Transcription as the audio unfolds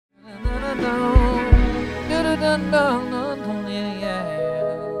There's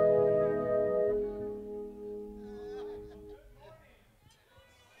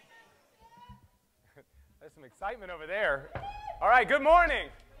some excitement over there. All right, good morning.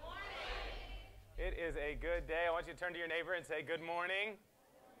 Good morning. It is a good day. I want you to turn to your neighbor and say, good morning.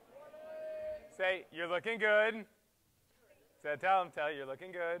 Say, you're looking good. So tell you're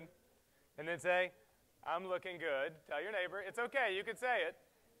looking good. And then say, I'm looking good. Tell your neighbor. It's okay. You can say it.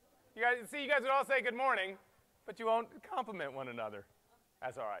 You guys would all say good morning, but you won't compliment one another.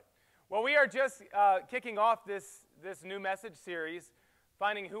 That's all right. Well, we are just kicking off this new message series,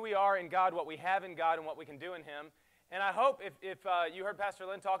 finding who we are in God, what we have in God, and what we can do in Him. And I hope, if you heard Pastor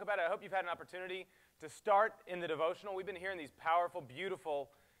Lynn talk about it, I hope you've had an opportunity to start in the devotional. We've been hearing these powerful, beautiful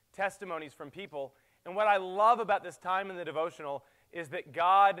testimonies from people. And what I love about this time in the devotional is that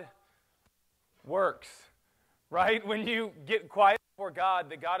God works, right? When you get quiet before God,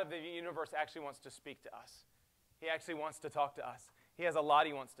 the God of the universe actually wants to speak to us. He actually wants to talk to us. He has a lot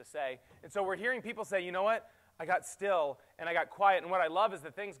He wants to say. And so we're hearing people say, you know what? I got still and I got quiet. And what I love is the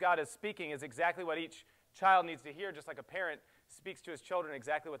things God is speaking is exactly what each child needs to hear, just like a parent speaks to his children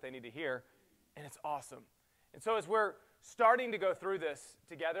exactly what they need to hear. And it's awesome. And so as we're starting to go through this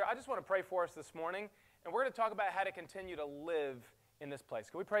together, I just want to pray for us this morning. And we're going to talk about how to continue to live in this place.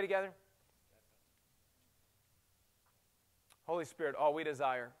 Can we pray together? Holy Spirit, all we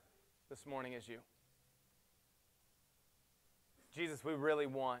desire this morning is you. Jesus, we really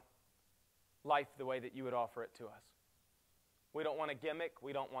want life the way that you would offer it to us. We don't want a gimmick.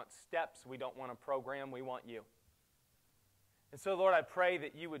 We don't want steps. We don't want a program. We want you. And so, Lord, I pray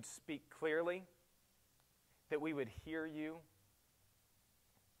that you would speak clearly, that we would hear you,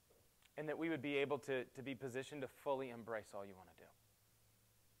 and that we would be able to be positioned to fully embrace all you want to do.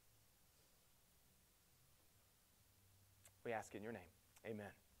 We ask in your name. Amen.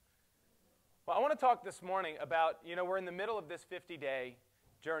 Well, I want to talk this morning about, we're in the middle of this 50-day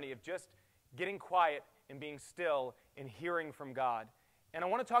journey of just getting quiet and being still and hearing from God. And I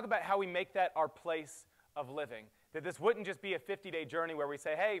want to talk about how we make that our place of living. That this wouldn't just be a 50-day journey where we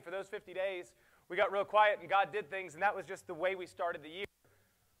say, hey, for those 50 days, we got real quiet and God did things, and that was just the way we started the year.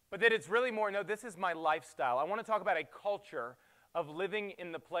 But that it's really more, no, this is my lifestyle. I want to talk about a culture of living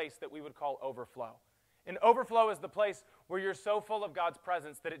in the place that we would call overflow. And overflow is the place where you're so full of God's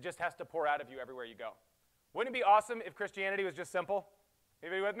presence that it just has to pour out of you everywhere you go. Wouldn't it be awesome if Christianity was just simple?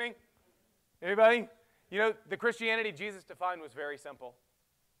 Anybody with me? Anybody? The Christianity Jesus defined was very simple.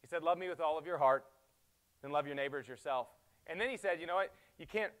 He said, love me with all of your heart, and love your neighbor as yourself. And then he said, you know what? You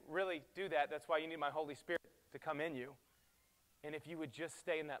can't really do that. That's why you need my Holy Spirit to come in you. And if you would just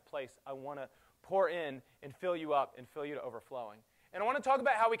stay in that place, I want to pour in and fill you up and fill you to overflowing. And I want to talk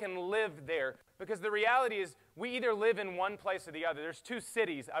about how we can live there, because the reality is we either live in one place or the other. There's two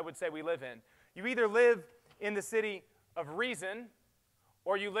cities I would say we live in. You either live in the city of reason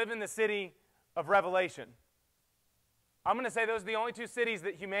or you live in the city of revelation. I'm going to say those are the only two cities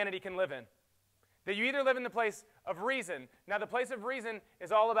that humanity can live in. That you either live in the place of reason. Now, the place of reason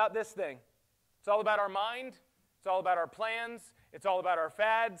is all about this thing. It's all about our mind. It's all about our plans. It's all about our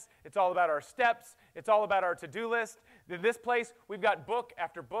fads. It's all about our steps. It's all about our to-do list. In this place, we've got book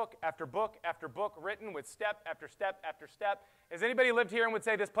after book after book after book written with step after step after step. Has anybody lived here and would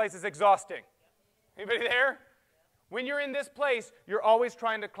say this place is exhausting? Anybody there? When you're in this place, you're always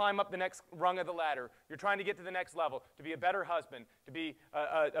trying to climb up the next rung of the ladder. You're trying to get to the next level, to be a better husband, to be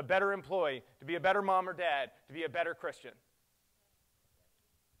a better employee, to be a better mom or dad, to be a better Christian.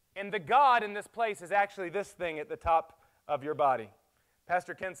 And the God in this place is actually this thing at the top of your body.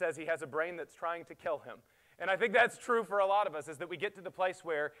 Pastor Ken says he has a brain that's trying to kill him. And I think that's true for a lot of us, is that we get to the place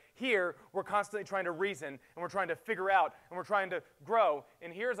where here we're constantly trying to reason, and we're trying to figure out, and we're trying to grow.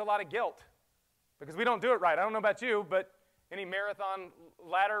 And here's a lot of guilt, because we don't do it right. I don't know about you, but any marathon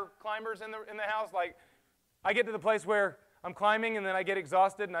ladder climbers in the house? Like, I get to the place where I'm climbing, and then I get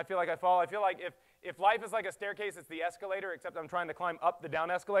exhausted, and I feel like I fall. I feel like if life is like a staircase, it's the escalator, except I'm trying to climb up the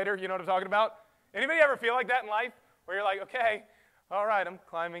down escalator. You know what I'm talking about? Anybody ever feel like that in life? Where you're like, okay, all right, I'm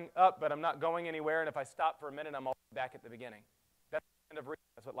climbing up, but I'm not going anywhere, and if I stop for a minute, I'm all back at the beginning. That's the end of reason.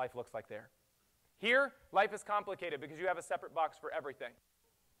 That's what life looks like there. Here, life is complicated because you have a separate box for everything.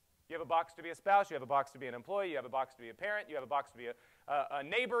 You have a box to be a spouse, you have a box to be an employee, you have a box to be a parent, you have a box to be a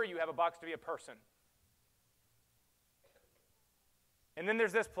neighbor, you have a box to be a person. And then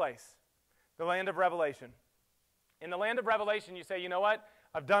there's this place, the land of revelation. In the land of revelation, you say, you know what?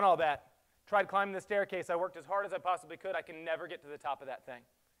 I've done all that. Tried climbing the staircase. I worked as hard as I possibly could. I can never get to the top of that thing.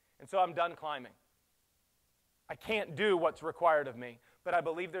 And so I'm done climbing. I can't do what's required of me, but I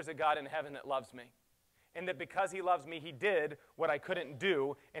believe there's a God in heaven that loves me. and that because he loves me, he did what I couldn't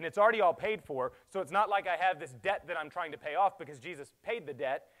do, and it's already all paid for, so it's not like I have this debt that I'm trying to pay off because Jesus paid the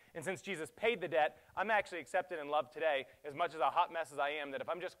debt, and since Jesus paid the debt, I'm actually accepted and loved today as much as a hot mess as I am, that if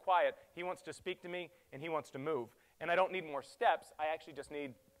I'm just quiet, he wants to speak to me, and he wants to move. And I don't need more steps, I actually just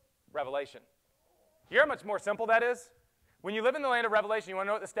need revelation. You hear how much more simple that is? When you live in the land of revelation, you want to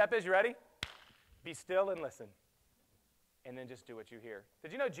know what the step is? You ready? Be still and listen. And then just do what you hear.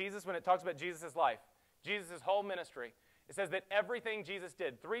 Did you know Jesus, when it talks about Jesus' life, Jesus' whole ministry, it says that everything Jesus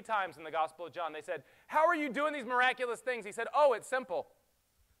did, 3 times in the Gospel of John, they said, how are you doing these miraculous things? He said, oh, it's simple.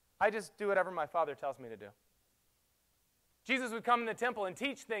 I just do whatever my Father tells me to do. Jesus would come in the temple and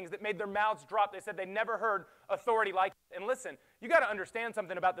teach things that made their mouths drop. They said they never heard authority like it. And listen, you got to understand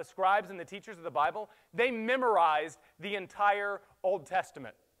something about the scribes and the teachers of the Bible. They memorized the entire Old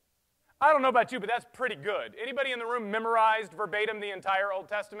Testament. I don't know about you, but that's pretty good. Anybody in the room memorized verbatim the entire Old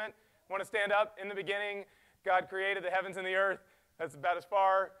Testament? Want to stand up? In the beginning, God created the heavens and the earth. That's about as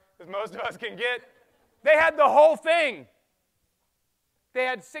far as most of us can get. They had the whole thing. They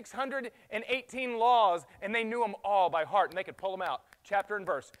had 618 laws, and they knew them all by heart, and they could pull them out, chapter and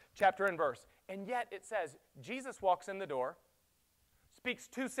verse, chapter and verse. And yet it says, Jesus walks in the door, speaks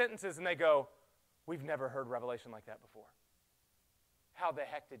 2 sentences, and they go, we've never heard revelation like that before. How the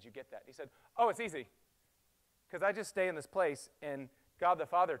heck did you get that? He said, oh, it's easy, because I just stay in this place, and God the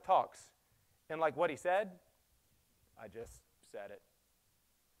Father talks. And like what he said, I just said it.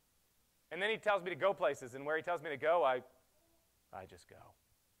 And then he tells me to go places, and where he tells me to go, I just go.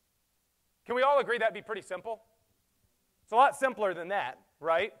 Can we all agree that'd be pretty simple? It's a lot simpler than that,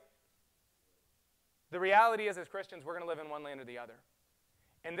 right? The reality is, as Christians, we're going to live in one land or the other.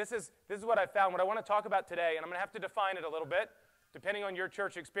 And this is what I found. What I want to talk about today, and I'm going to have to define it a little bit, depending on your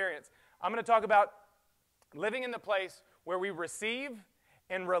church experience. I'm going to talk about living in the place where we receive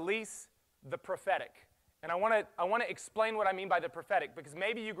and release the prophetic. And I want to explain what I mean by the prophetic, because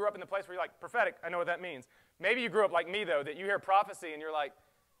maybe you grew up in the place where you're like, prophetic, I know what that means. Maybe you grew up like me, though, that you hear prophecy and you're like,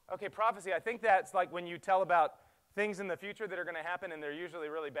 okay, prophecy, I think that's like when you tell about things in the future that are going to happen and they're usually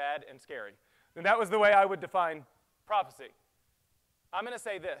really bad and scary. And that was the way I would define prophecy. I'm going to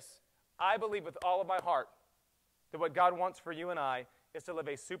say this. I believe with all of my heart that what God wants for you and I is to live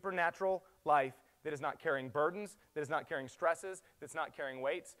a supernatural life that is not carrying burdens, that is not carrying stresses, that's not carrying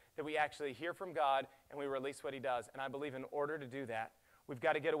weights, that we actually hear from God and we release what he does. And I believe in order to do that, we've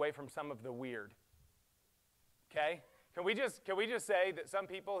got to get away from some of the weird. Okay? Can we just say that some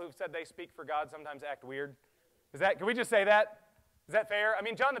people who've said they speak for God sometimes act weird? Can we just say that? Is that fair? I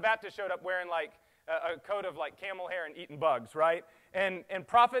mean, John the Baptist showed up wearing like a coat of like camel hair and eating bugs, right? And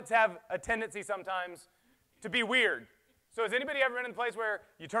prophets have a tendency sometimes to be weird. So has anybody ever been in a place where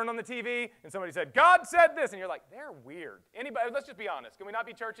you turned on the TV and somebody said, God said this, and you're like, they're weird. Anybody? Let's just be honest. Can we not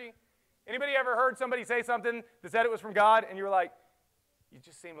be churchy? Anybody ever heard somebody say something that said it was from God, and you were like, you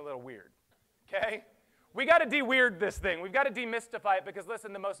just seem a little weird, okay? We got to de-weird this thing. We've got to demystify it because,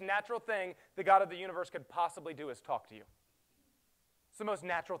 listen, the most natural thing the God of the universe could possibly do is talk to you. It's the most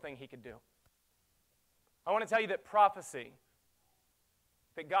natural thing he could do. I want to tell you that prophecy,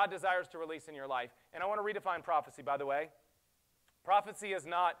 that God desires to release in your life, and I want to redefine prophecy, by the way. Prophecy is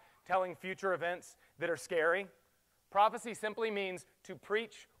not telling future events that are scary. Prophecy simply means to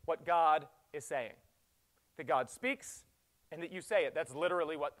preach what God is saying. That God speaks and that you say it. That's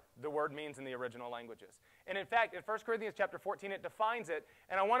literally what the word means in the original languages. And in fact, in 1 Corinthians chapter 14, it defines it.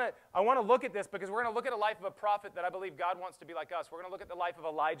 And I want to look at this because we're going to look at a life of a prophet that I believe God wants to be like us. We're going to look at the life of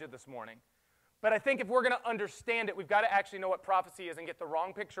Elijah this morning. But I think if we're going to understand it, we've got to actually know what prophecy is and get the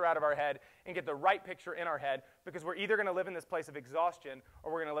wrong picture out of our head and get the right picture in our head, because we're either going to live in this place of exhaustion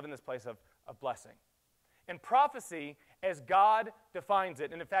or we're going to live in this place of blessing. And prophecy, as God defines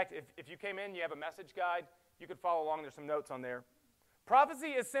it, and in fact, if you came in, you have a message guide, you could follow along. There's some notes on there. Prophecy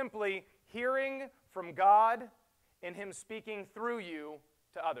is simply hearing from God and him speaking through you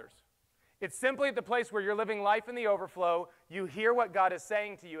to others. It's simply at the place where you're living life in the overflow, you hear what God is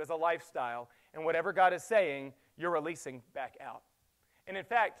saying to you as a lifestyle, and whatever God is saying, you're releasing back out. And in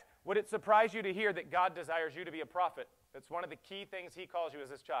fact, would it surprise you to hear that God desires you to be a prophet? That's one of the key things he calls you as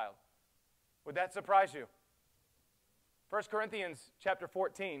his child. Would that surprise you? 1 Corinthians chapter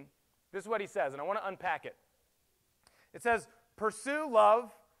 14, this is what he says, and I want to unpack it. It says, pursue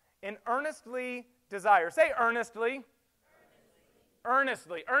love and earnestly desire. Say earnestly.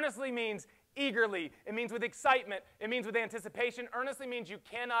 Earnestly. Earnestly means eagerly. It means with excitement. It means with anticipation. Earnestly means you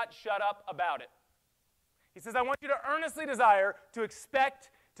cannot shut up about it. He says, I want you to earnestly desire to expect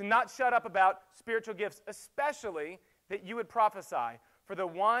to not shut up about spiritual gifts, especially that you would prophesy. For the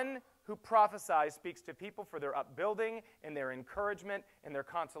one who prophesies speaks to people for their upbuilding and their encouragement and their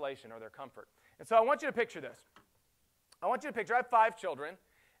consolation or their comfort. And so I want you to picture this. I want you to picture, I have 5 children,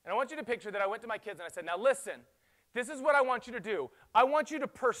 and I want you to picture that I went to my kids and I said, now listen, this is what I want you to do. I want you to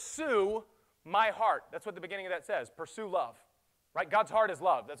pursue my heart. That's what the beginning of that says, pursue love. Right? God's heart is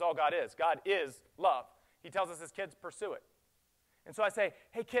love. That's all God is. God is love. He tells us as kids, pursue it. And so I say,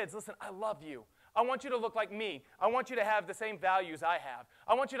 hey kids, listen, I love you. I want you to look like me. I want you to have the same values I have.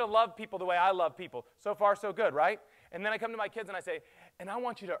 I want you to love people the way I love people. So far, so good, right? And then I come to my kids and I say, and I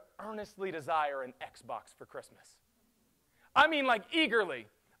want you to earnestly desire an Xbox for Christmas. I mean like eagerly.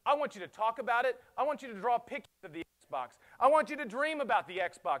 I want you to talk about it. I want you to draw pictures of the Xbox. I want you to dream about the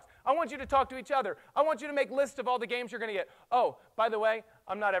Xbox. I want you to talk to each other. I want you to make lists of all the games you're going to get. Oh, by the way,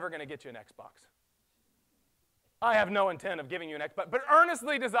 I'm not ever going to get you an Xbox. I have no intent of giving you an Xbox, but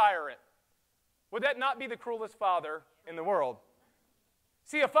earnestly desire it. Would that not be the cruelest father in the world?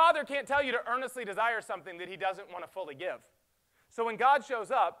 See, a father can't tell you to earnestly desire something that he doesn't want to fully give. So when God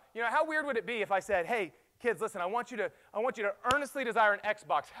shows up, how weird would it be if I said, hey, kids, listen, I want you to earnestly desire an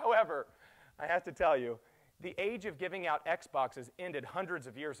Xbox. However, I have to tell you, the age of giving out Xboxes ended hundreds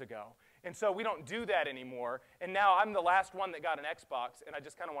of years ago. And so we don't do that anymore. And now I'm the last one that got an Xbox, and I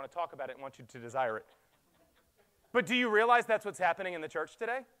just kind of want to talk about it and want you to desire it. But do you realize that's what's happening in the church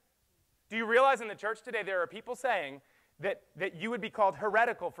today? Do you realize in the church today there are people saying that you would be called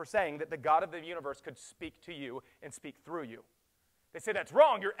heretical for saying that the God of the universe could speak to you and speak through you? They say that's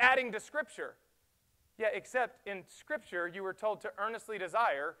wrong. You're adding to Scripture. Yeah, except in Scripture you were told to earnestly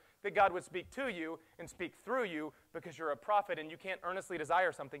desire that God would speak to you and speak through you because you're a prophet and you can't earnestly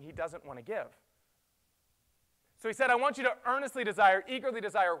desire something he doesn't want to give. So he said, I want you to earnestly desire, eagerly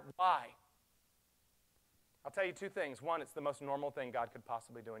desire. Why? I'll tell you 2 things. One, it's the most normal thing God could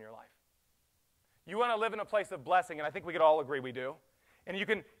possibly do in your life. You want to live in a place of blessing, and I think we could all agree we do. And you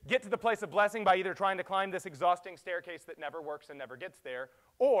can get to the place of blessing by either trying to climb this exhausting staircase that never works and never gets there,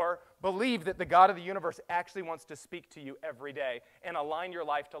 or believe that the God of the universe actually wants to speak to you every day and align your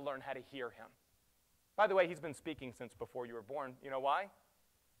life to learn how to hear him. By the way, he's been speaking since before you were born. You know why?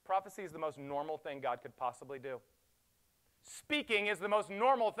 Prophecy is the most normal thing God could possibly do. Speaking is the most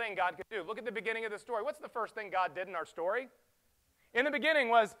normal thing God could do. Look at the beginning of the story. What's the first thing God did in our story? In the beginning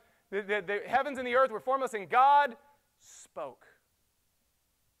was the heavens and the earth were formless, and God spoke.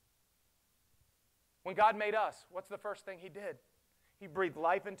 When God made us, what's the first thing he did? He breathed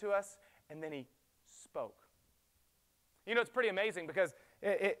life into us, and then he spoke. It's pretty amazing because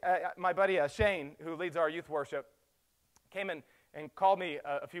my buddy Shane, who leads our youth worship, came in and called me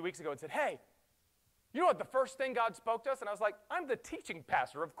a few weeks ago and said, hey, you know what the first thing God spoke to us? And I was like, I'm the teaching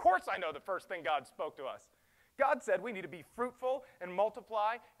pastor. Of course I know the first thing God spoke to us. God said we need to be fruitful and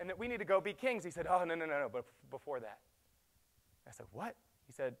multiply and that we need to go be kings. He said, oh, no, but before that. I said, what?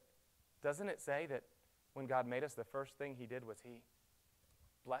 He said, doesn't it say that when God made us, the first thing he did was he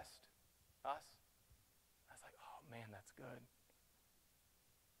blessed us? I was like, oh, man, that's good.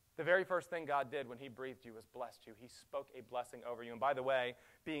 The very first thing God did when he breathed you was blessed you. He spoke a blessing over you. And by the way,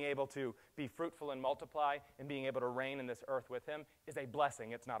 being able to be fruitful and multiply and being able to reign in this earth with him is a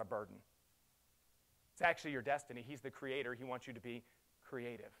blessing. It's not a burden. It's actually your destiny. He's the creator. He wants you to be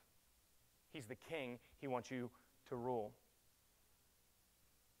creative. He's the king. He wants you to rule.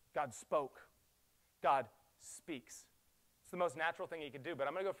 God spoke. God speaks. It's the most natural thing he could do, but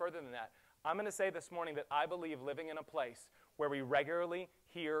I'm going to go further than that. I'm going to say this morning that I believe living in a place where we regularly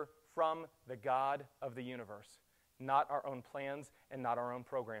hear from the God of the universe, not our own plans and not our own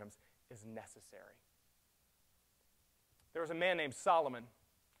programs, is necessary. There was a man named Solomon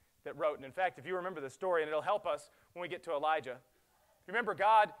that wrote, and in fact, if you remember the story, and it'll help us when we get to Elijah. Remember,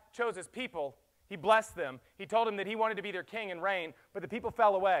 God chose his people. He blessed them. He told them that he wanted to be their king and reign, but the people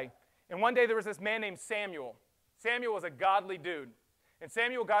fell away. And one day there was this man named Samuel. Samuel was a godly dude. And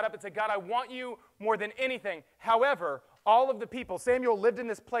Samuel got up and said, God, I want you more than anything. However, all of the people, Samuel lived in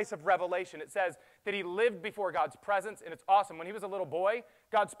this place of revelation. It says that he lived before God's presence, and it's awesome. When he was a little boy,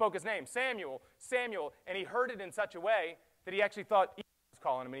 God spoke his name, Samuel, Samuel, and he heard it in such a way that he actually thought Eli was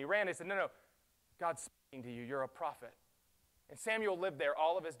calling him. And he ran and he said, no, God's speaking to you. You're a prophet. And Samuel lived there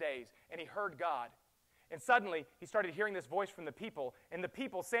all of his days, and he heard God. And suddenly, he started hearing this voice from the people. And the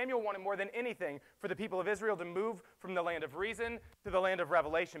people, Samuel wanted more than anything for the people of Israel to move from the land of reason to the land of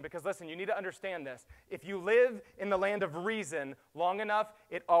revelation. Because listen, you need to understand this. If you live in the land of reason long enough,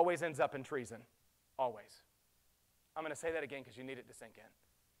 it always ends up in treason. Always. I'm going to say that again because you need it to sink in.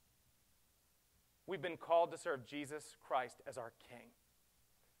 We've been called to serve Jesus Christ as our King,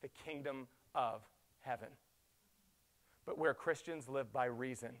 the kingdom of heaven. But where Christians live by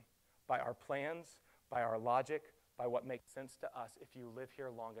reason, by our plans, by our logic, by what makes sense to us, if you live here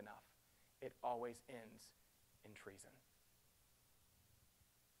long enough, it always ends in treason.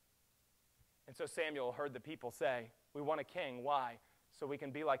 And so Samuel heard the people say, we want a king. Why? So we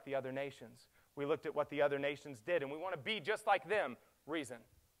can be like the other nations. We looked at what the other nations did, and we want to be just like them. Reason.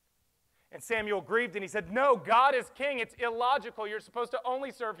 And Samuel grieved, and he said, no, God is king. It's illogical. You're supposed to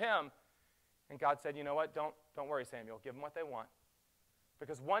only serve him. And God said, you know what? Don't worry, Samuel. Give them what they want.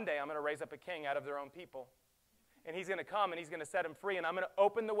 Because one day I'm going to raise up a king out of their own people. And he's going to come and he's going to set them free. And I'm going to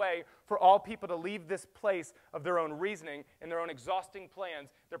open the way for all people to leave this place of their own reasoning and their own exhausting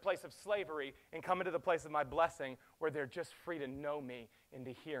plans, their place of slavery, and come into the place of my blessing where they're just free to know me and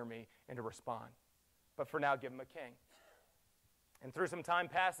to hear me and to respond. But for now, give them a king. And through some time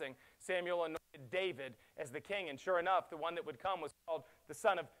passing, Samuel anointed David as the king. And sure enough, the one that would come was called the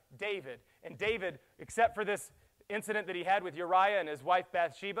son of David. And David, except for this incident that he had with Uriah and his wife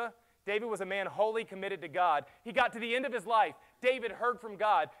Bathsheba, David was a man wholly committed to God. He got to the end of his life. David heard from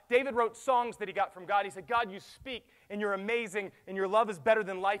God. David wrote songs that he got from God. He said, God, you speak, and you're amazing, and your love is better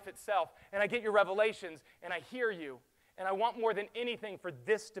than life itself. And I get your revelations, and I hear you. And I want more than anything for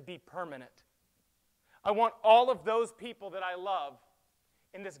this to be permanent. I want all of those people that I love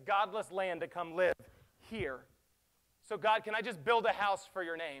in this godless land to come live here. So God, can I just build a house for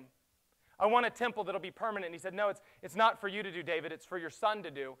your name? I want a temple that'll be permanent. And he said, no, it's not for you to do, David. It's for your son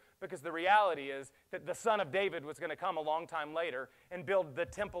to do. Because the reality is that the son of David was going to come a long time later and build the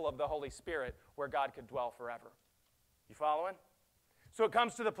temple of the Holy Spirit where God could dwell forever. You following? So it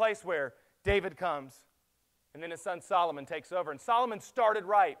comes to the place where David comes, and then his son Solomon takes over. And Solomon started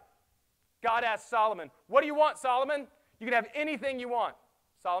right. God asked Solomon, what do you want, Solomon? You can have anything you want.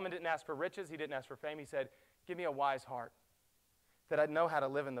 Solomon didn't ask for riches. He didn't ask for fame. He said, give me a wise heart, that I'd know how to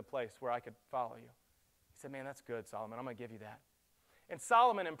live in the place where I could follow you. He said, man, that's good, Solomon. I'm going to give you that. And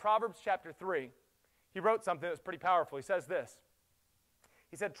Solomon, in Proverbs chapter 3, he wrote something that was pretty powerful. He says this.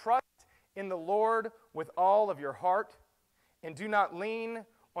 He said, trust in the Lord with all of your heart, and do not lean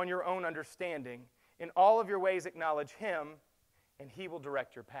on your own understanding. In all of your ways acknowledge him, and he will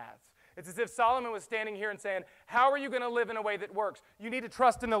direct your paths. It's as if Solomon was standing here and saying, how are you going to live in a way that works? You need to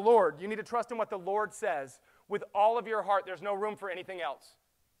trust in the Lord. You need to trust in what the Lord says. With all of your heart, there's no room for anything else.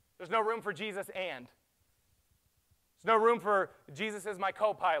 There's no room for Jesus and. There's no room for Jesus as my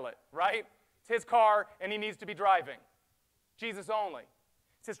co-pilot, right? It's his car, and he needs to be driving. Jesus only.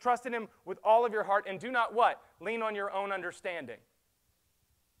 It says, trust in him with all of your heart, and do not what? Lean on your own understanding.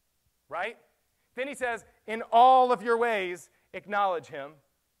 Right? Then he says, in all of your ways, acknowledge him,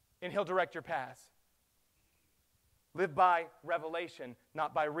 and he'll direct your paths. Live by revelation,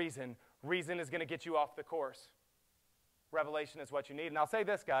 not by reason. Reason is going to get you off the course. Revelation is what you need. And I'll say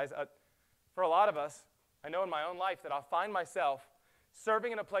this, guys. For a lot of us, I know in my own life that I'll find myself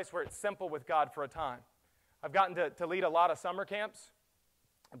serving in a place where it's simple with God for a time. I've gotten to lead a lot of summer camps.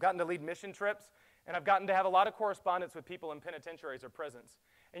 I've gotten to lead mission trips. And I've gotten to have a lot of correspondence with people in penitentiaries or prisons.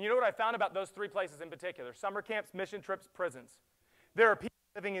 And you know what I found about those three places in particular? Summer camps, mission trips, prisons. There are people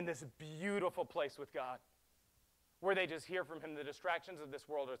living in this beautiful place with God, where they just hear from him. The distractions of this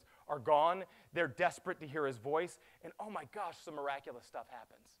world are gone. They're desperate to hear his voice. And oh my gosh, some miraculous stuff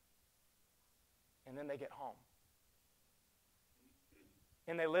happens. And then they get home.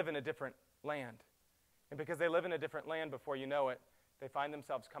 And they live in a different land. And because they live in a different land, before you know it, they find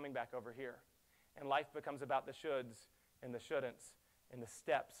themselves coming back over here. And life becomes about the shoulds and the shouldn'ts and the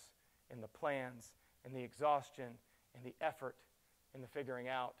steps and the plans and the exhaustion and the effort and the figuring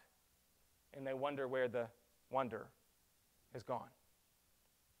out. And they wonder where the wonder is gone.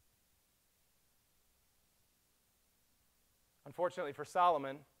 Unfortunately for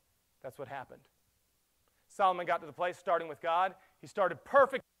Solomon, that's what happened. Solomon got to the place, starting with God. He started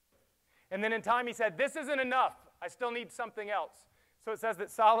perfect. And then in time he said, this isn't enough. I still need something else. So it says that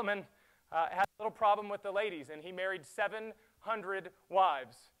Solomon had a little problem with the ladies, and he married 700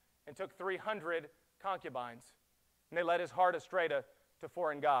 wives and took 300 concubines. And they led his heart astray to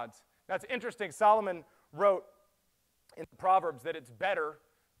foreign gods. Now it's interesting. Solomon wrote in the Proverbs that it's better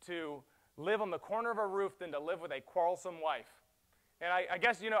to live on the corner of a roof than to live with a quarrelsome wife. And I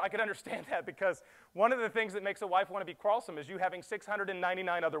guess, I could understand that, because one of the things that makes a wife want to be quarrelsome is you having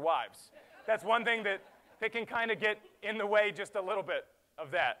 699 other wives. That's one thing that can kind of get in the way just a little bit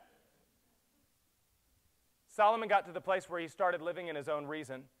of that. Solomon got to the place where he started living in his own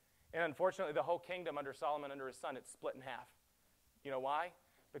reason. And unfortunately, the whole kingdom under Solomon, under his son, it's split in half. You know why?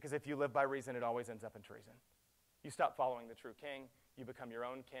 Because if you live by reason, it always ends up in treason. You stop following the true king, you become your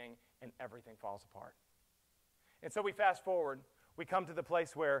own king, and everything falls apart. And so we fast forward. We come to the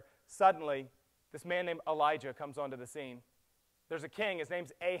place where suddenly this man named Elijah comes onto the scene. There's a king. His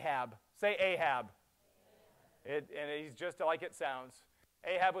name's Ahab. Say Ahab. And he's just like it sounds.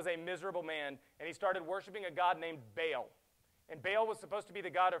 Ahab was a miserable man, and he started worshiping a god named Baal. And Baal was supposed to be the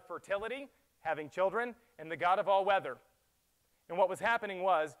god of fertility having children, and the God of all weather. And what was happening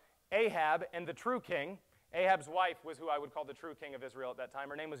was Ahab and the true king, Ahab's wife was who I would call the true king of Israel at that time.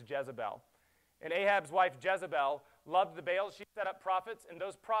 Her name was Jezebel. And Ahab's wife Jezebel loved the Baals. She set up prophets, and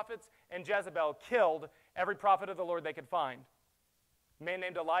those prophets and Jezebel killed every prophet of the Lord they could find. A man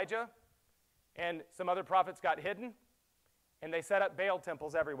named Elijah and some other prophets got hidden, and they set up Baal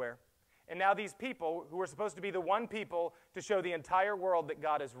temples everywhere. And now these people, who were supposed to be the one people to show the entire world that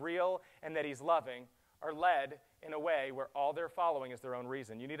God is real and that he's loving, are led in a way where all they're following is their own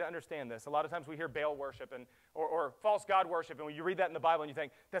reason. You need to understand this. A lot of times we hear Baal worship or false god worship, and when you read that in the Bible and you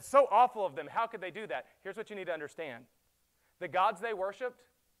think, that's so awful of them. How could they do that? Here's what you need to understand. The gods they worshipped,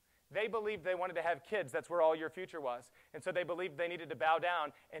 they believed they wanted to have kids. That's where all your future was. And so they believed they needed to bow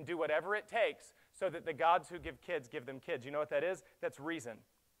down and do whatever it takes so that the gods who give kids give them kids. You know what that is? That's reason.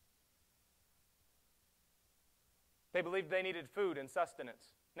 They believed they needed food and sustenance.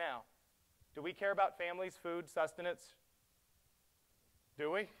 Now, do we care about families, food, sustenance?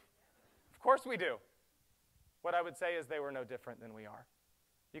 Do we? Of course we do. What I would say is they were no different than we are.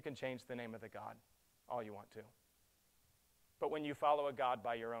 You can change the name of the God all you want to. But when you follow a God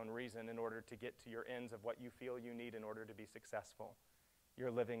by your own reason in order to get to your ends of what you feel you need in order to be successful,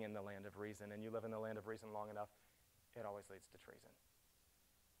 you're living in the land of reason. And you live in the land of reason long enough, it always leads to treason.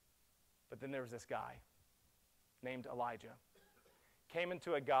 But then there was this guy named Elijah. Came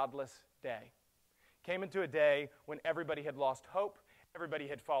into a godless day. Came into a day when everybody had lost hope, everybody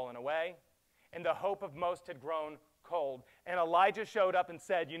had fallen away, and the hope of most had grown cold. And Elijah showed up and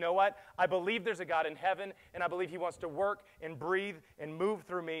said, you know what? I believe there's a God in heaven, and I believe he wants to work and breathe and move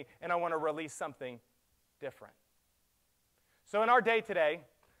through me, and I want to release something different. So in our day today,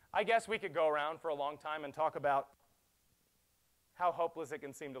 I guess we could go around for a long time and talk about how hopeless it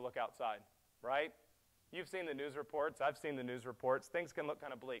can seem to look outside, right? You've seen the news reports. I've seen the news reports. Things can look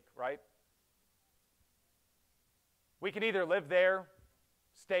kind of bleak, right? We can either live there,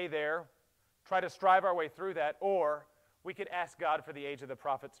 stay there, try to strive our way through that, or we could ask God for the age of the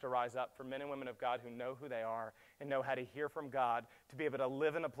prophets to rise up, for men and women of God who know who they are and know how to hear from God, to be able to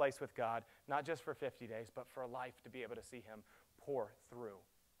live in a place with God, not just for 50 days, but for a life, to be able to see him pour through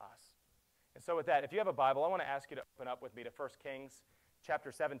us. And so with that, if you have a Bible, I want to ask you to open up with me to 1 Kings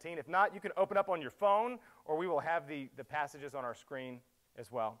chapter 17. If not, you can open up on your phone, or we will have the passages on our screen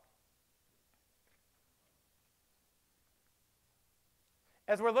as well.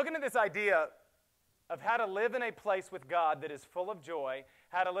 As we're looking at this idea of how to live in a place with God that is full of joy,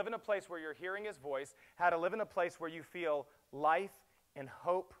 how to live in a place where you're hearing his voice, how to live in a place where you feel life and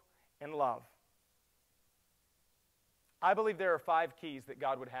hope and love, I believe there are 5 keys that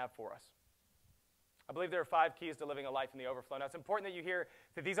God would have for us. I believe there are 5 keys to living a life in the overflow. Now, it's important that you hear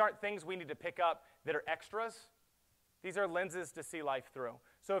that these aren't things we need to pick up that are extras. These are lenses to see life through.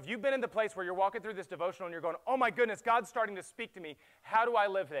 So if you've been in the place where you're walking through this devotional and you're going, oh my goodness, God's starting to speak to me, how do I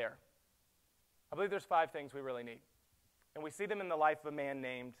live there? I believe there's 5 things we really need. And we see them in the life of a man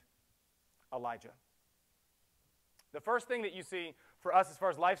named Elijah. The first thing that you see for us as far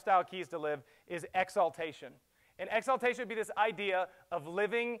as lifestyle keys to live is exaltation. And exaltation would be this idea of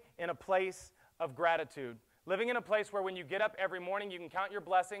living in a place of gratitude. Living in a place where when you get up every morning, you can count your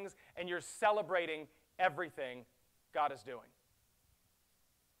blessings and you're celebrating everything God is doing.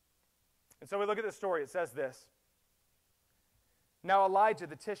 And so we look at the story. It says this. Now Elijah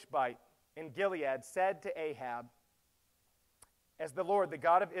the Tishbite in Gilead said to Ahab, as the Lord, the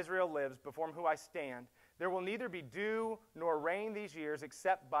God of Israel lives, before whom I stand, there will neither be dew nor rain these years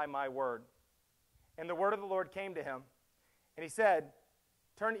except by my word. And the word of the Lord came to him. And he said,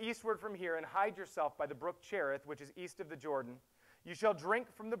 turn eastward from here and hide yourself by the brook Cherith, which is east of the Jordan. You shall drink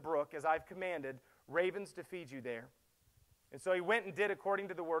from the brook as I've commanded, ravens to feed you there. And so he went and did according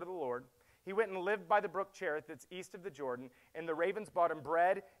to the word of the Lord. He went and lived by the brook Cherith that's east of the Jordan, and the ravens brought him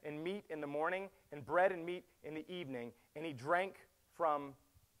bread and meat in the morning and bread and meat in the evening, and he drank from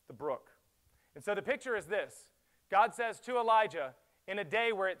the brook. And so the picture is this. God says to Elijah, in a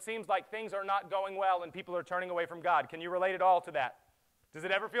day where it seems like things are not going well and people are turning away from God, can you relate at all to that? Does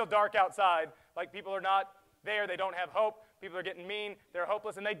it ever feel dark outside, like people are not there, they don't have hope, people are getting mean, they're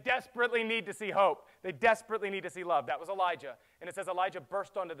hopeless, and they desperately need to see hope. They desperately need to see love. That was Elijah. And it says Elijah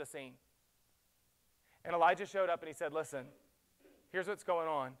burst onto the scene. And Elijah showed up and he said, listen, here's what's going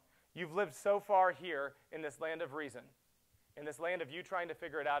on. You've lived so far here in this land of reason, in this land of you trying to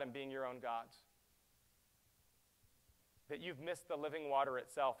figure it out and being your own gods, that you've missed the living water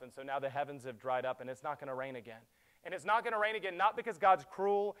itself, and so now the heavens have dried up and it's not going to rain again. And it's not going to rain again, not because God's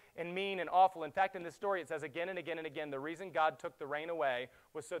cruel and mean and awful. In fact, in this story, it says again and again and again, the reason God took the rain away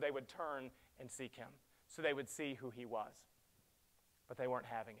was so they would turn and seek him, so they would see who he was. But they weren't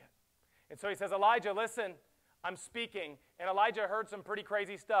having it. And so he says, Elijah, listen, I'm speaking. And Elijah heard some pretty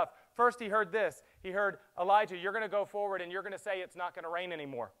crazy stuff. First, he heard this. He heard, Elijah, you're going to go forward and you're going to say it's not going to rain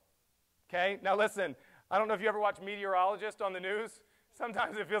anymore. Okay? Now listen, I don't know if you ever watch meteorologists on the news.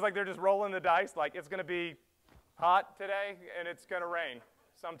 Sometimes it feels like they're just rolling the dice, like it's going to be hot today and it's going to rain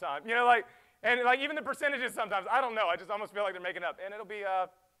sometime. You know, and even the percentages sometimes, I don't know. I just almost feel like they're making up. And it'll be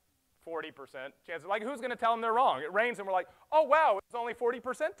 40% chance. Like, who's going to tell them they're wrong? It rains and we're like, oh, wow, it's only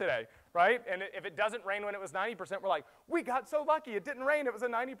 40% today, right? And if it doesn't rain when it was 90%, we're like, we got so lucky. It didn't rain. It was a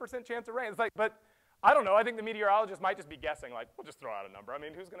 90% chance of rain. It's like, but I don't know. I think the meteorologists might just be guessing, like, we'll just throw out a number. I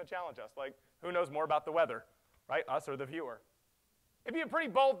mean, who's going to challenge us? Like, who knows more about the weather, right? Us or the viewer. It'd be a pretty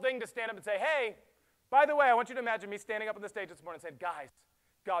bold thing to stand up and say, hey, by the way, I want you to imagine me standing up on the stage this morning and saying, guys,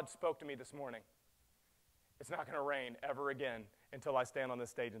 God spoke to me this morning. It's not going to rain ever again until I stand on this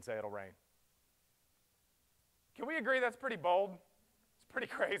stage and say it'll rain. Can we agree that's pretty bold? It's pretty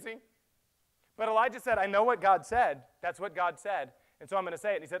crazy. But Elijah said, I know what God said. That's what God said. And so I'm going to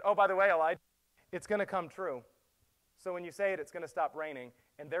say it. And he said, oh, by the way, Elijah, it's going to come true. So when you say it, it's going to stop raining,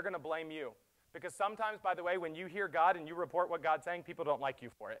 and they're going to blame you. Because sometimes, by the way, when you hear God and you report what God's saying, people don't like you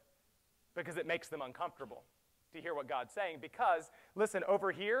for it. Because it makes them uncomfortable to hear what God's saying. Because, listen,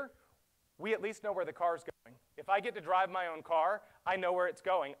 over here, we at least know where the car's going. If I get to drive my own car, I know where it's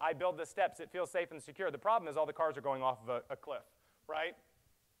going. I build the steps. It feels safe and secure. The problem is all the cars are going off of a cliff, right?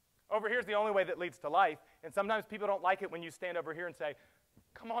 Over here is the only way that leads to life. And sometimes people don't like it when you stand over here and say,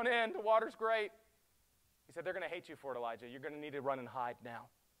 come on in, the water's great. He said, they're going to hate you for it, Elijah. You're going to need to run and hide now.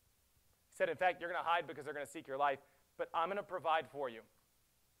 He said, in fact, you're going to hide because they're going to seek your life, but I'm going to provide for you.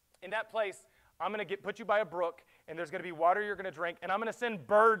 In that place, I'm going to put you by a brook, and there's going to be water you're going to drink, and I'm going to send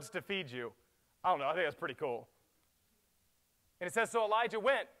birds to feed you. I don't know. I think that's pretty cool. And it says, so Elijah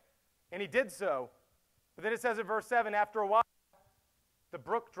went, and he did so. But then it says in verse 7, after a while, the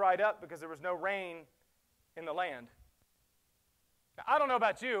brook dried up because there was no rain in the land. Now, I don't know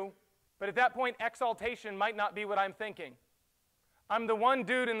about you, but at that point, exaltation might not be what I'm thinking. I'm the one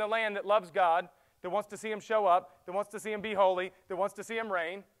dude in the land that loves God, that wants to see him show up, that wants to see him be holy, that wants to see him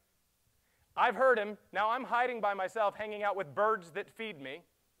reign. I've heard him. Now I'm hiding by myself, hanging out with birds that feed me,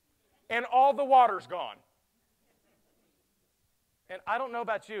 and all the water's gone. And I don't know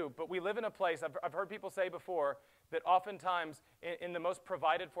about you, but we live in a place, I've heard people say before, that oftentimes in the most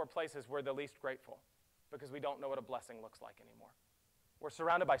provided for places, we're the least grateful because we don't know what a blessing looks like anymore. We're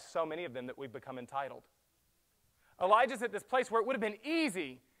surrounded by so many of them that we've become entitled. Elijah's at this place where it would have been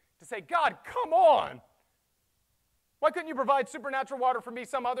easy to say, God, come on. Why couldn't you provide supernatural water for me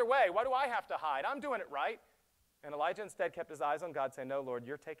some other way? Why do I have to hide? I'm doing it right. And Elijah instead kept his eyes on God, saying, no, Lord,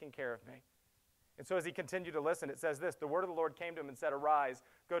 you're taking care of me. And so as he continued to listen, it says this, the word of the Lord came to him and said, arise,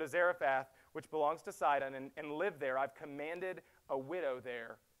 go to Zarephath, which belongs to Sidon, and live there. I've commanded a widow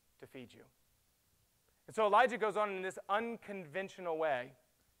there to feed you. And so Elijah goes on in this unconventional way.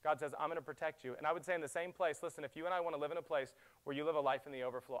 God says, I'm going to protect you. And I would say in the same place, listen, if you and I want to live in a place where you live a life in the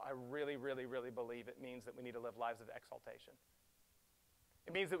overflow, I really, really, really believe it means that we need to live lives of exaltation.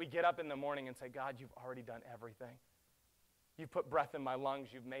 It means that we get up in the morning and say, God, you've already done everything. You've put breath in my lungs.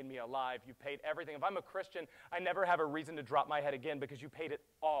 You've made me alive. You paid everything. If I'm a Christian, I never have a reason to drop my head again because you paid it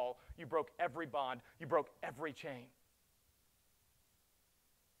all. You broke every bond. You broke every chain.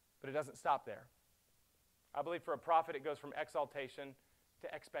 But it doesn't stop there. I believe for a prophet, it goes from exaltation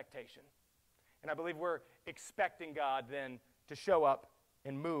to expectation. And I believe we're expecting God then to show up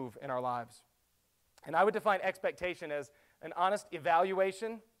and move in our lives. And I would define expectation as an honest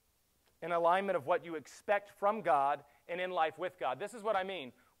evaluation and alignment of what you expect from God and in life with God. This is what I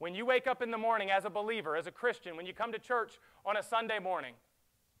mean. When you wake up in the morning as a believer, as a Christian, when you come to church on a Sunday morning,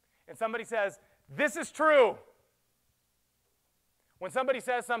 and somebody says, this is true. When somebody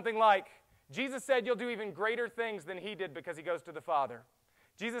says something like, Jesus said you'll do even greater things than he did because he goes to the Father.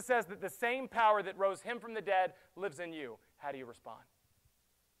 Jesus says that the same power that rose him from the dead lives in you. How do you respond?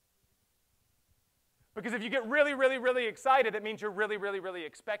 Because if you get really, really, really excited, it means you're really, really, really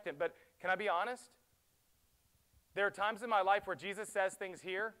expectant. But can I be honest? There are times in my life where Jesus says things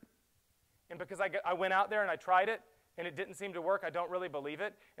here, and because I went out there and I tried it, and it didn't seem to work, I don't really believe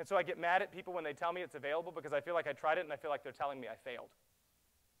it. And so I get mad at people when they tell me it's available because I feel like I tried it and I feel like they're telling me I failed.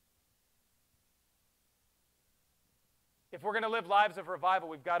 If we're going to live lives of revival,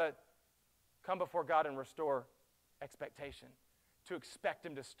 we've got to come before God and restore expectation, to expect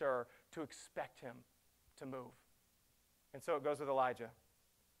him to stir, to expect him to move. And so it goes with Elijah.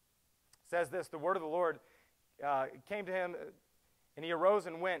 It says this, the word of the Lord came to him, and he arose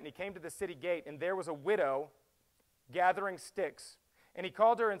and went, and he came to the city gate, and there was a widow gathering sticks. And he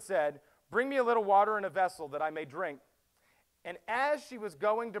called her and said, bring me a little water in a vessel that I may drink. And as she was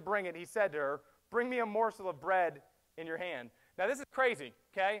going to bring it, he said to her, "Bring me a morsel of bread in your hand." Now, this is crazy,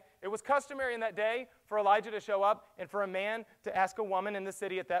 okay? It was customary in that day for Elijah to show up and for a man to ask a woman in the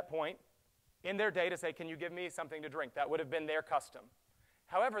city at that point, in their day, to say, "Can you give me something to drink?" That would have been their custom.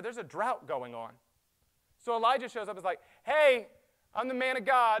 However, there's a drought going on. So Elijah shows up and is like, "Hey, I'm the man of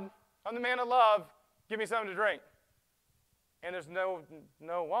God. I'm the man of love. Give me something to drink." And there's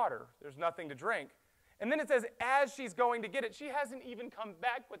no water. There's nothing to drink. And then it says, as she's going to get it, she hasn't even come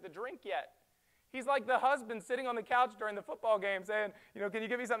back with the drink yet. He's like the husband sitting on the couch during the football game saying, "Can you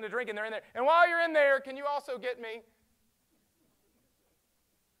give me something to drink?" And they're in there. "And while you're in there, can you also get me?"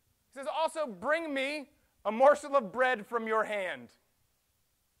 He says, "Also bring me a morsel of bread from your hand."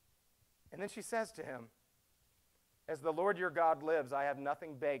 And then she says to him, "As the Lord your God lives, I have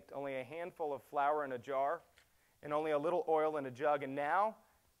nothing baked, only a handful of flour in a jar, and only a little oil in a jug. And now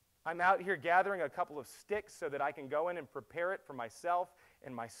I'm out here gathering a couple of sticks so that I can go in and prepare it for myself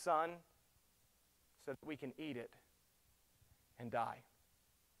and my son so that we can eat it and die."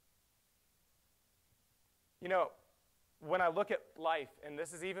 When I look at life, and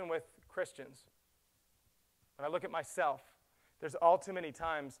this is even with Christians, when I look at myself, there's all too many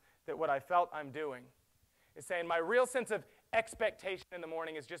times that what I felt I'm doing is saying my real sense of expectation in the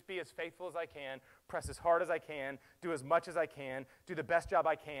morning is just be as faithful as I can, press as hard as I can, do as much as I can, do the best job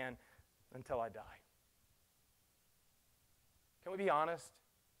I can until I die. Can we be honest?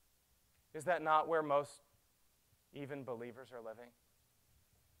 Is that not where most even believers are living?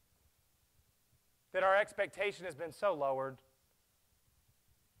 That our expectation has been so lowered.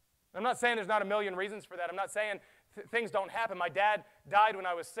 I'm not saying there's not a million reasons for that. I'm not saying things don't happen. My dad died when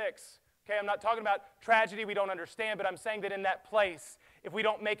I was 6. Okay, I'm not talking about tragedy we don't understand, but I'm saying that in that place, if we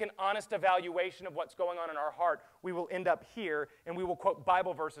don't make an honest evaluation of what's going on in our heart, we will end up here, and we will quote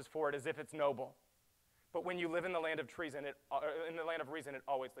Bible verses for it as if it's noble. But when you live in the land of treason, in the land of reason, it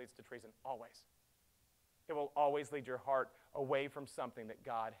always leads to treason. Always. It will always lead your heart away from something that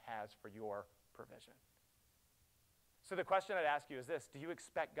God has for your provision. So the question I'd ask you is this: do you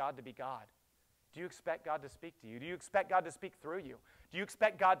expect God to be God? Do you expect God to speak to you? Do you expect God to speak through you? Do you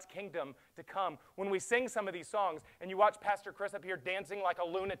expect God's kingdom to come? When we sing some of these songs and you watch Pastor Chris up here dancing like a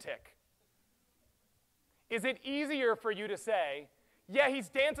lunatic, is it easier for you to say, "Yeah, he's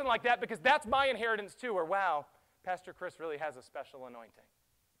dancing like that because that's my inheritance too," or "Wow, Pastor Chris really has a special anointing"?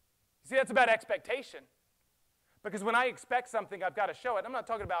 See, that's about expectation. Because when I expect something, I've got to show it. I'm not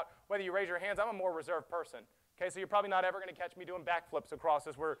talking about whether you raise your hands. I'm a more reserved person. Okay, so you're probably not ever going to catch me doing backflips across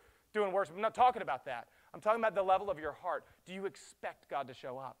as we're doing worship. I'm not talking about that. I'm talking about the level of your heart. Do you expect God to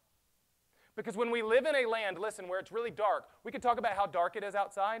show up? Because when we live in a land, listen, where it's really dark, we could talk about how dark it is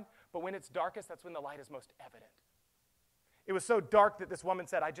outside, but when it's darkest, that's when the light is most evident. It was so dark that this woman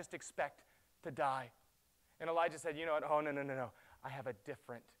said, "I just expect to die." And Elijah said, "You know what? Oh, no. I have a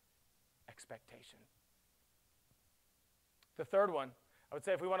different expectation." The third one, I would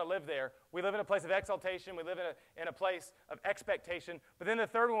say if we want to live there, we live in a place of exaltation, we live in a place of expectation, but then the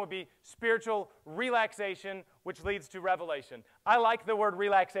third one would be spiritual relaxation, which leads to revelation. I like the word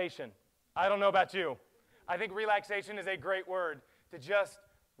relaxation. I don't know about you. I think relaxation is a great word, to just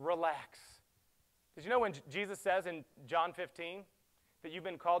relax. Did you know when Jesus says in John 15 that you've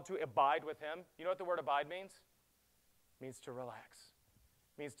been called to abide with him? You know what the word abide means? It means to relax.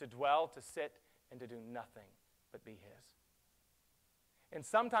 It means to dwell, to sit, and to do nothing but be his. And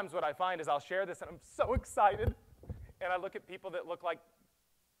sometimes what I find is I'll share this and I'm so excited, and I look at people that look like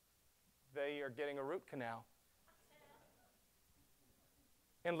they are getting a root canal.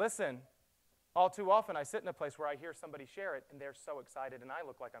 And listen, all too often I sit in a place where I hear somebody share it and they're so excited and I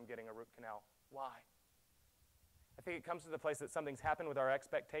look like I'm getting a root canal. Why? I think it comes to the place that something's happened with our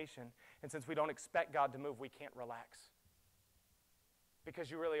expectation, and since we don't expect God to move, we can't relax.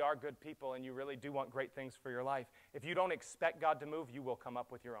 Because you really are good people and you really do want great things for your life. If you don't expect God to move, you will come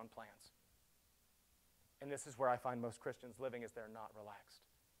up with your own plans. And this is where I find most Christians living, is they're not relaxed.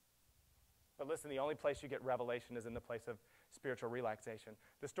 But listen, the only place you get revelation is in the place of spiritual relaxation.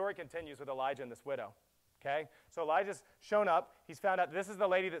 The story continues with Elijah and this widow. Okay? So Elijah's shown up. He's found out this is the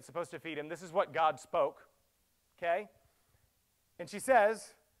lady that's supposed to feed him. This is what God spoke. Okay? And she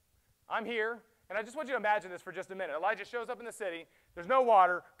says, "I'm here." And I just want you to imagine this for just a minute. Elijah shows up in the city. There's no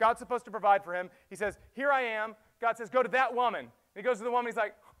water. God's supposed to provide for him. He says, "Here I am." God says, "Go to that woman." And he goes to the woman. He's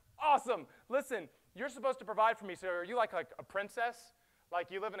like, "Awesome. Listen, you're supposed to provide for me. So are you like a princess?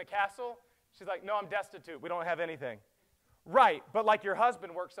 Like you live in a castle?" She's like, "No, I'm destitute. We don't have anything." "Right, but like your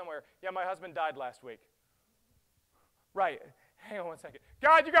husband works somewhere." "Yeah, my husband died last week." "Right. Hang on one second.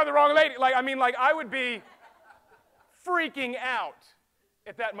 God, you got the wrong lady." I would be freaking out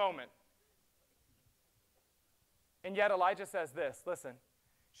at that moment. And yet Elijah says this, listen.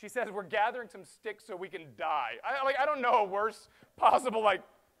 She says, we're gathering some sticks so we can die. I don't know a worse possible,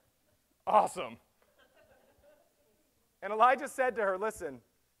 awesome. And Elijah said to her, listen,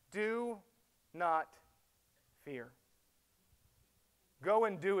 do not fear. Go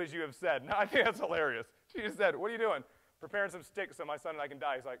and do as you have said. Now, I think that's hilarious. She just said, what are you doing? Preparing some sticks so my son and I can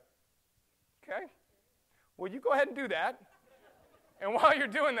die. He's like, okay. Well, you go ahead and do that. And while you're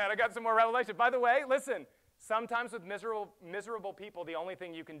doing that, I got some more revelation. By the way, listen, sometimes with miserable people, the only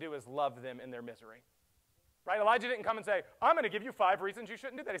thing you can do is love them in their misery. Right? Elijah didn't come and say, I'm going to give you 5 reasons you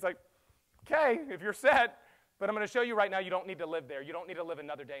shouldn't do that. He's like, okay, if you're set, but I'm going to show you right now you don't need to live there. You don't need to live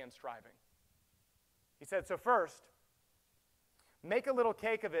another day in striving. He said, so first, make a little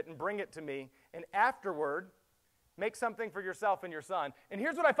cake of it and bring it to me, and afterward, make something for yourself and your son. And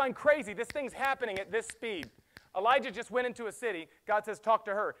here's what I find crazy. This thing's happening at this speed. Elijah just went into a city. God says, talk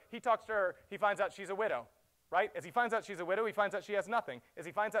to her. He talks to her. He finds out she's a widow, right? As he finds out she's a widow, he finds out she has nothing. As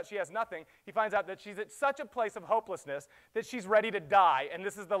he finds out she has nothing, he finds out that she's at such a place of hopelessness that she's ready to die, and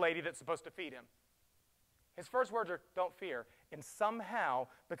this is the lady that's supposed to feed him. His first words are, don't fear. And somehow,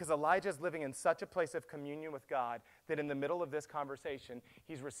 because Elijah's living in such a place of communion with God, that in the middle of this conversation,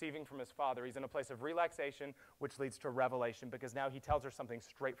 he's receiving from his Father. He's in a place of relaxation, which leads to revelation, because now he tells her something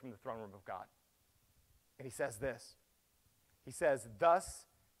straight from the throne room of God. And he says this. He says, thus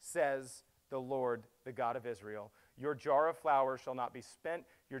says the Lord, the God of Israel, your jar of flour shall not be spent,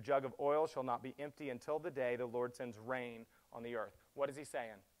 your jug of oil shall not be empty until the day the Lord sends rain on the earth. What is he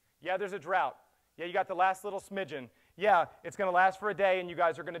saying? Yeah, there's a drought. Yeah, you got the last little smidgen. Yeah, it's going to last for a day and you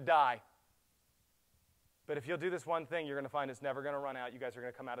guys are going to die. But if you'll do this one thing, you're going to find it's never going to run out. You guys are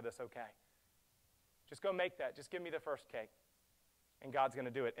going to come out of this okay. Just go make that. Just give me the first cake. And God's going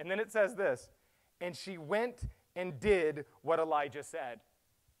to do it. And then it says this, and she went and did what Elijah said.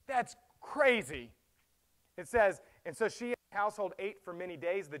 That's crazy. It says, and so she and the household ate for many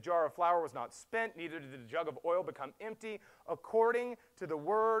days. The jar of flour was not spent, neither did the jug of oil become empty, according to the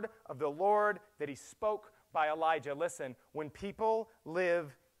word of the Lord that he spoke by Elijah. Listen, when people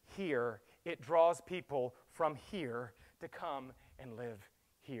live here, it draws people from here to come and live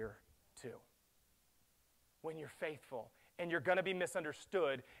here too. When you're faithful, and you're going to be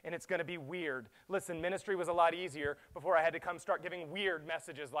misunderstood, and it's going to be weird. Listen, ministry was a lot easier before I had to come start giving weird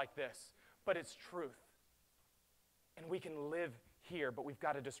messages like this. But it's truth. And we can live here, but we've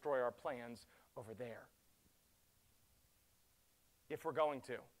got to destroy our plans over there. If we're going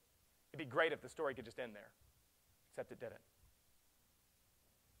to. It'd be great if the story could just end there. Except it didn't.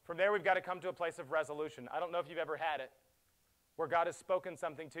 From there, we've got to come to a place of resolution. I don't know if you've ever had it, where God has spoken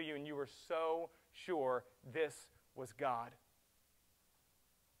something to you, and you were so sure this was God,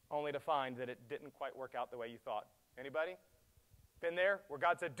 only to find that it didn't quite work out the way you thought. Anybody? Been there? Where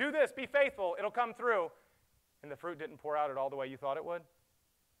God said, do this, be faithful, it'll come through, and the fruit didn't pour out at all the way you thought it would?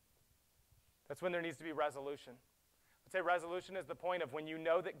 That's when there needs to be resolution. I'd say resolution is the point of when you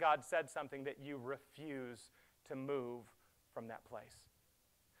know that God said something that you refuse to move from that place.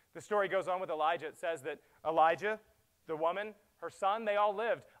 The story goes on with Elijah. It says that Elijah, the woman, her son, they all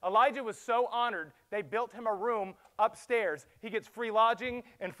lived. Elijah was so honored, they built him a room upstairs. He gets free lodging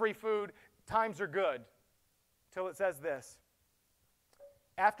and free food. Times are good. Till it says this.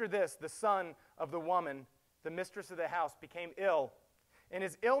 After this, the son of the woman, the mistress of the house, became ill. And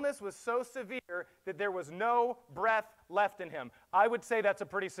his illness was so severe that there was no breath left in him. I would say that's a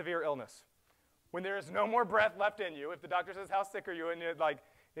pretty severe illness. When there is no more breath left in you, if the doctor says, how sick are you? And you're like,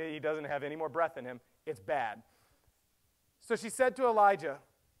 he doesn't have any more breath in him, it's bad. So she said to Elijah,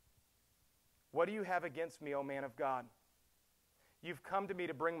 what do you have against me, O man of God? You've come to me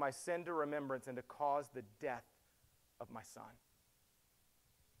to bring my sin to remembrance and to cause the death of my son.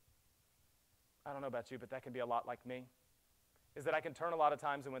 I don't know about you, but that can be a lot like me. Is that I can turn a lot of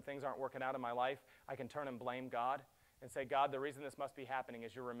times, and when things aren't working out in my life, I can turn and blame God and say, God, the reason this must be happening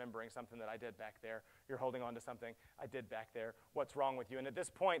is you're remembering something that I did back there. You're holding on to something I did back there. What's wrong with you? And at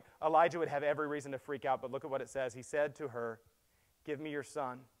this point, Elijah would have every reason to freak out, but look at what it says. He said to her, give me your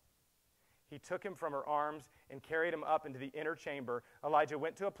son. He took him from her arms and carried him up into the inner chamber. Elijah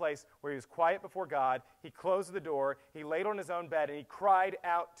went to a place where he was quiet before God. He closed the door. He laid on his own bed, and he cried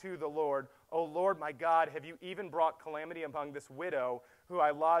out to the Lord, O Lord, my God, have you even brought calamity among this widow who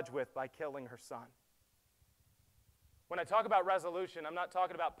I lodge with by killing her son? When I talk about resolution, I'm not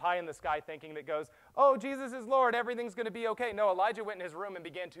talking about pie in the sky thinking that goes, oh, Jesus is Lord, everything's going to be okay. No, Elijah went in his room and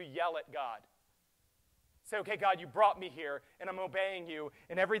began to yell at God. Say, okay, God, you brought me here, and I'm obeying you,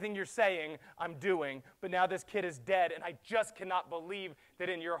 and everything you're saying, I'm doing. But now this kid is dead, and I just cannot believe that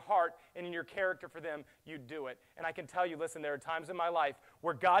in your heart and in your character for them, you'd do it. And I can tell you, listen, there are times in my life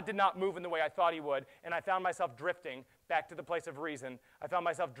where God did not move in the way I thought he would, and I found myself drifting back to the place of reason. I found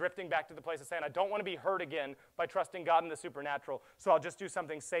myself drifting back to the place of saying, I don't want to be hurt again by trusting God in the supernatural, so I'll just do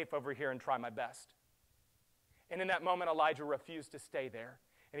something safe over here and try my best. And in that moment, Elijah refused to stay there.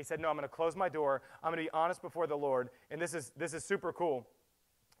 And he said, no, I'm going to close my door. I'm going to be honest before the Lord. And this is super cool.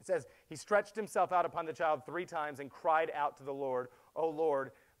 It says, he stretched himself out upon the child 3 times and cried out to the Lord, O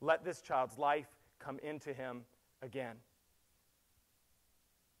Lord, let this child's life come into him again.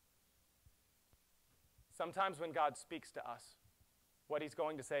 Sometimes when God speaks to us, what he's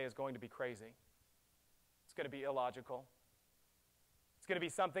going to say is going to be crazy. It's going to be illogical. It's going to be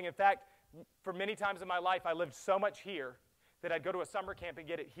something, in fact, for many times in my life, I lived so much here that I'd go to a summer camp and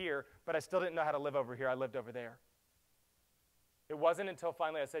get it here, but I still didn't know how to live over here. I lived over there. It wasn't until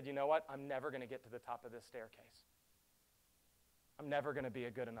finally I said, you know what? I'm never going to get to the top of this staircase. I'm never going to be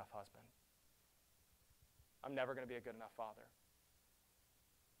a good enough husband. I'm never going to be a good enough father.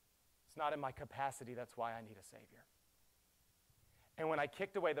 It's not in my capacity. That's why I need a Savior. And when I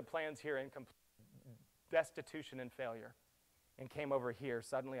kicked away the plans here in complete destitution and failure and came over here,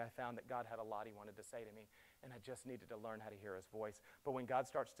 suddenly I found that God had a lot he wanted to say to me. And I just needed to learn how to hear his voice. But when God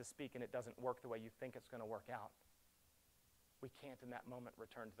starts to speak and it doesn't work the way you think it's going to work out, we can't in that moment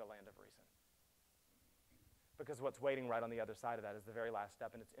return to the land of reason. Because what's waiting right on the other side of that is the very last step,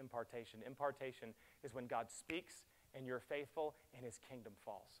 and it's impartation. Impartation is when God speaks and you're faithful and his kingdom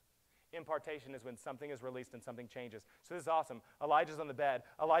falls. Impartation is when something is released and something changes. So this is awesome. Elijah's on the bed.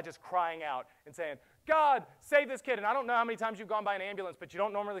 Elijah's crying out and saying, God, save this kid. And I don't know how many times you've gone by an ambulance, but you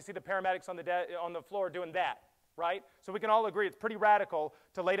don't normally see the paramedics on the floor doing that, right? So we can all agree it's pretty radical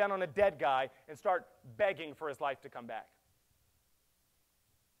to lay down on a dead guy and start begging for his life to come back.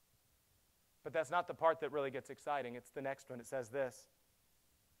 But that's not the part that really gets exciting. It's the next one. It says this,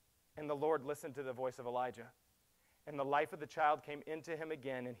 and the Lord listened to the voice of Elijah. And the life of the child came into him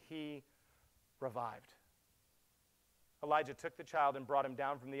again, and he revived. Elijah took the child and brought him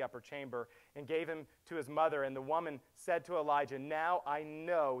down from the upper chamber and gave him to his mother. And the woman said to Elijah, now I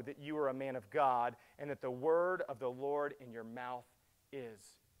know that you are a man of God, and that the word of the Lord in your mouth is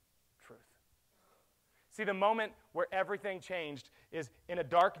truth. See, the moment where everything changed is in a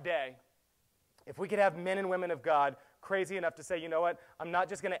dark day. If we could have men and women of God crazy enough to say, you know what, I'm not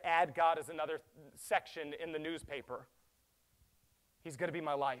just going to add God as another section in the newspaper. He's going to be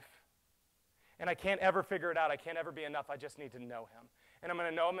my life. And I can't ever figure it out. I can't ever be enough. I just need to know him. And I'm going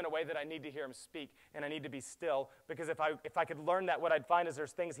to know him in a way that I need to hear him speak, and I need to be still, because if I could learn that, what I'd find is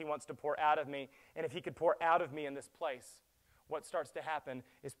there's things he wants to pour out of me, and if he could pour out of me in this place, what starts to happen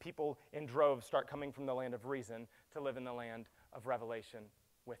is people in droves start coming from the land of reason to live in the land of revelation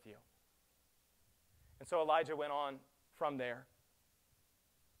with you. And so Elijah went on from there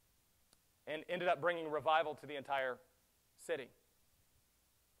and ended up bringing revival to the entire city.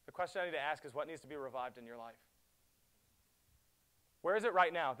 The question I need to ask is, what needs to be revived in your life? Where is it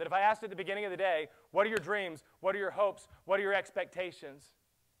right now? That if I asked at the beginning of the day, what are your dreams? What are your hopes? What are your expectations?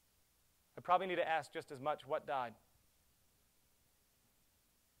 I probably need to ask just as much, what died?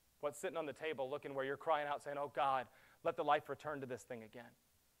 What's sitting on the table looking where you're crying out saying, oh God, let the life return to this thing again?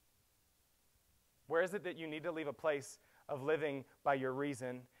 Where is it that you need to leave a place of living by your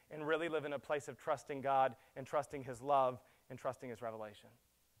reason and really live in a place of trusting God and trusting his love and trusting his revelation?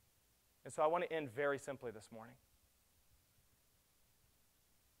 And so I want to end very simply this morning.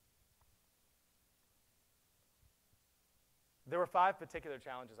 There were 5 particular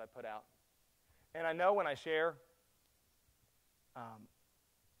challenges I put out. And I know when I share,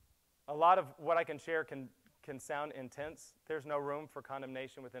 a lot of what I can share can sound intense. There's no room for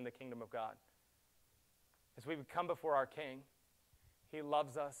condemnation within the kingdom of God. As we come before our King, he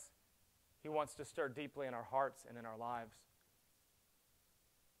loves us. He wants to stir deeply in our hearts and in our lives.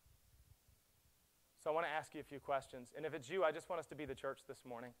 So I want to ask you a few questions. And if it's you, I just want us to be the church this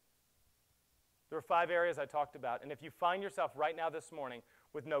morning. There were 5 areas I talked about. And if you find yourself right now this morning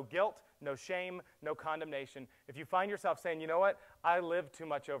with no guilt, no shame, no condemnation, if you find yourself saying, you know what, I live too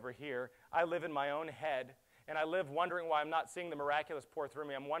much over here. I live in my own head. And I live wondering why I'm not seeing the miraculous pour through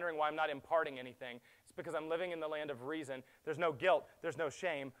me. I'm wondering why I'm not imparting anything. It's because I'm living in the land of reason. There's no guilt. There's no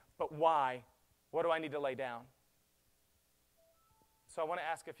shame. But why? What do I need to lay down? So I want to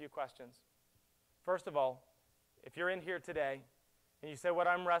ask a few questions. First of all, if you're in here today and you say, what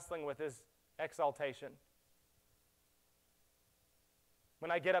I'm wrestling with is exaltation.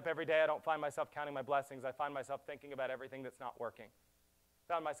 When I get up every day, I don't find myself counting my blessings. I find myself thinking about everything that's not working.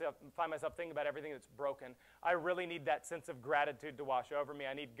 find myself thinking about everything that's broken. I really need that sense of gratitude to wash over me.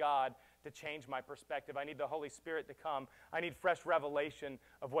 I need God to change my perspective. I need the Holy Spirit to come. I need fresh revelation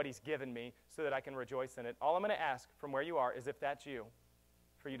of what he's given me so that I can rejoice in it. All I'm going to ask from where you are is, if that's you,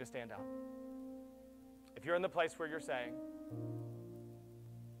 for you to stand out. If you're in the place where you're saying,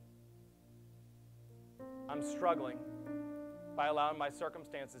 I'm struggling by allowing my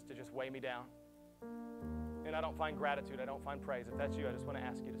circumstances to just weigh me down, and I don't find gratitude, I don't find praise. If that's you, I just want to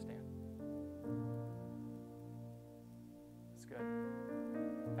ask you to stand. That's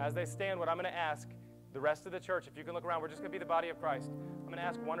good. As they stand, what I'm going to ask the rest of the church, if you can look around, we're just going to be the body of Christ. I'm going to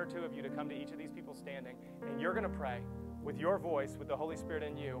ask one or two of you to come to each of these people standing, and you're going to pray with your voice, with the Holy Spirit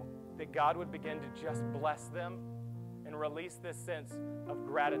in you, that God would begin to just bless them and release this sense of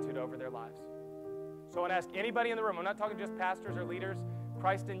gratitude over their lives. So I want to ask anybody in the room, I'm not talking just pastors or leaders,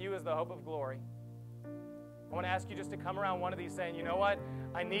 Christ in you is the hope of glory. I want to ask you just to come around one of these saying, you know what?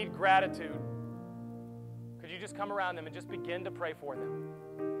 I need gratitude. Could you just come around them and just begin to pray for them?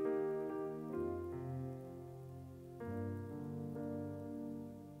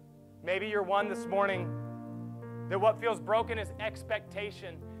 Maybe you're one this morning that what feels broken is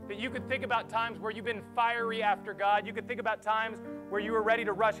expectation. That you could think about times where you've been fiery after God. You could think about times where you were ready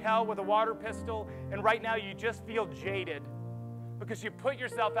to rush hell with a water pistol, and right now you just feel jaded because you put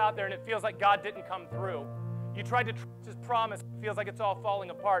yourself out there and it feels like God didn't come through. You tried to trust his promise, it feels like it's all falling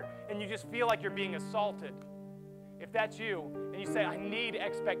apart, and you just feel like you're being assaulted. If that's you, and you say, I need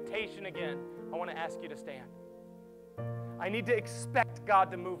expectation again, I want to ask you to stand. I need to expect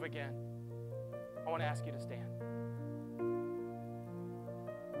God to move again. I want to ask you to stand.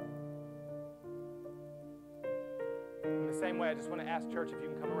 In the same way, I just want to ask church if you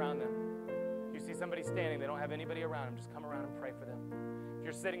can come around them. If you see somebody standing, they don't have anybody around them, just come around and pray for them. If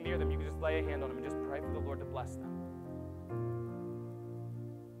you're sitting near them, you can just lay a hand on them and just pray for the Lord to bless them.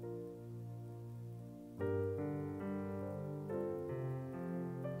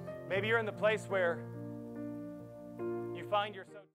 Maybe you're in the place where you find yourself